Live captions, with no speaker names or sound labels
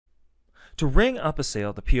To ring up a sale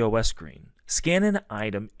at the POS screen, scan an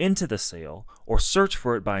item into the sale or search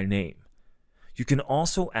for it by name. You can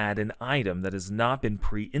also add an item that has not been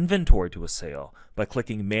pre-inventoried to a sale by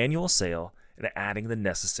clicking Manual Sale and adding the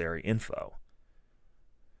necessary info.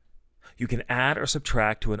 You can add or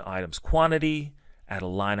subtract to an item's quantity, add a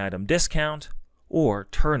line item discount, or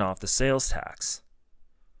turn off the sales tax.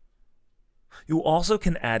 You also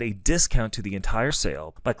can add a discount to the entire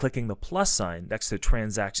sale by clicking the plus sign next to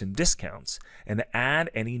Transaction Discounts and add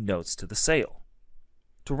any notes to the sale.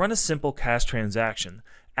 To run a simple cash transaction,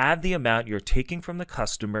 add the amount you're taking from the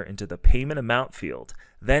customer into the Payment Amount field,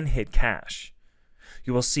 then hit Cash.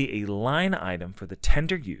 You will see a line item for the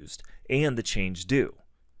tender used and the change due.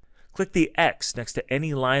 Click the X next to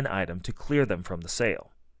any line item to clear them from the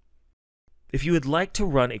sale. If you would like to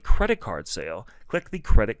run a credit card sale, click the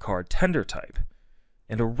credit card tender type.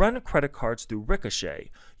 And to run credit cards through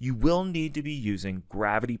Ricochet, you will need to be using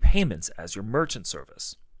Gravity Payments as your merchant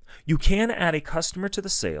service. You can add a customer to the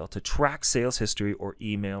sale to track sales history or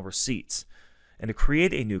email receipts. And to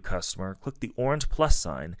create a new customer, click the orange plus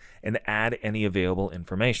sign and add any available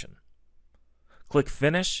information. Click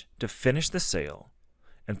Finish to finish the sale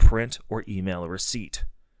and print or email a receipt.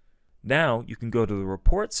 Now you can go to the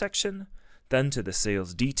Report section, then to the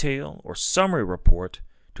Sales Detail or Summary Report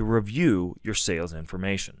to review your sales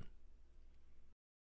information.